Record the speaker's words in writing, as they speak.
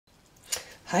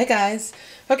Hi guys.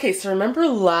 Okay, so remember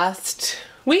last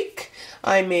week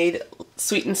I made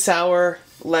sweet and sour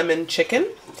lemon chicken?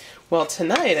 Well,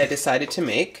 tonight I decided to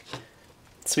make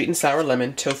sweet and sour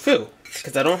lemon tofu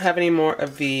because I don't have any more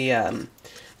of the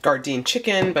Gardein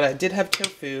chicken, but I did have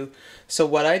tofu. So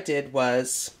what I did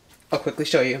was, I'll quickly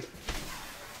show you.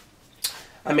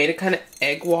 I made a kind of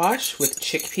egg wash with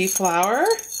chickpea flour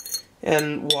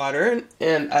and water,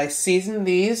 and I seasoned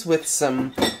these with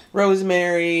some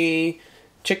rosemary,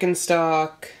 chicken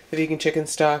stock, the vegan chicken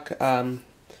stock,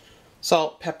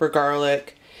 salt, pepper,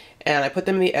 garlic, and I put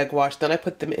them in the egg wash. Then I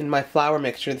put them in my flour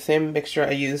mixture, the same mixture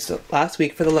I used last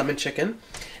week for the lemon chicken,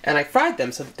 and I fried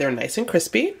them so that they're nice and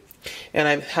crispy, and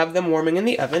I have them warming in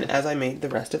the oven as I made the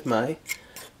rest of my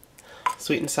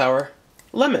sweet and sour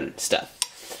lemon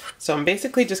stuff. So I'm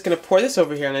basically just going to pour this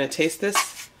over here. I'm going to taste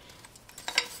this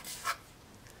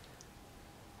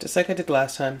just like I did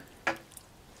last time.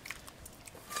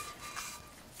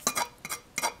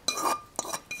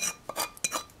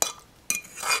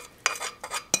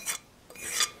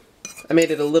 I made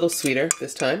it a little sweeter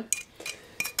this time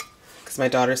because my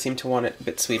daughter seemed to want it a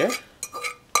bit sweeter.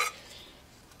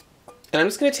 And I'm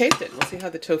just going to taste it. We'll see how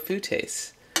the tofu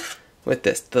tastes with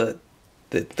this. The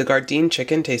Gardein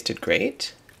chicken tasted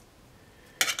great.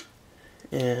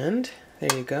 And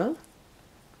there you go.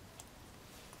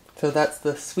 So that's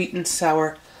the sweet and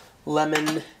sour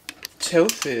lemon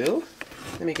tofu.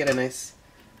 Let me get a nice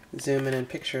zoom in and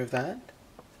picture of that.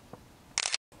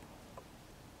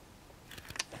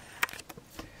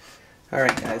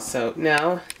 Alright guys, so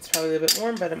now it's probably a little bit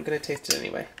warm, but I'm going to taste it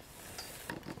anyway.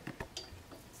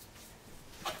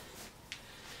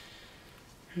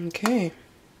 Okay,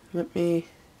 I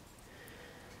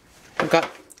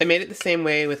made it the same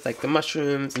way with like the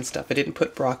mushrooms and stuff. I didn't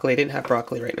put broccoli. I didn't have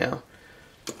broccoli right now.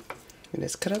 I'm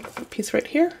just cut up a piece right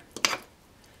here.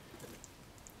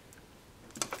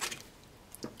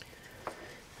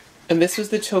 And this was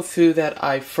the tofu that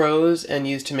I froze and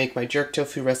used to make my jerk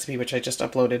tofu recipe, which I just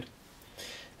uploaded.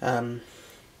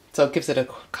 So it gives it a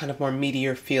kind of more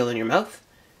meatier feel in your mouth.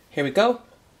 Here we go.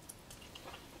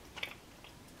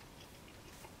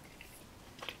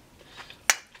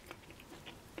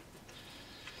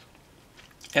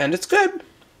 And it's good.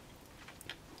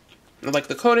 I like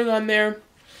the coating on there.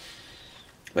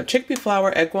 The chickpea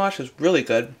flour egg wash is really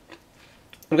good.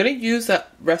 I'm going to use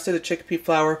that rest of the chickpea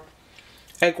flour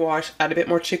egg wash, add a bit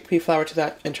more chickpea flour to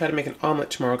that, and try to make an omelet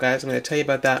tomorrow, guys. I'm going to tell you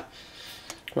about that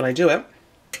when I do it.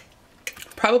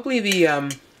 Probably the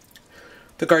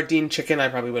Gardein chicken I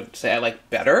probably would say I like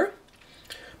better.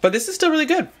 But this is still really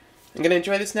good. I'm going to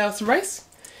enjoy this now with some rice.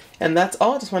 And that's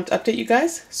all. I just wanted to update you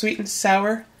guys. Sweet and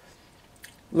sour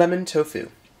lemon tofu.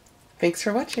 Thanks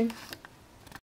for watching.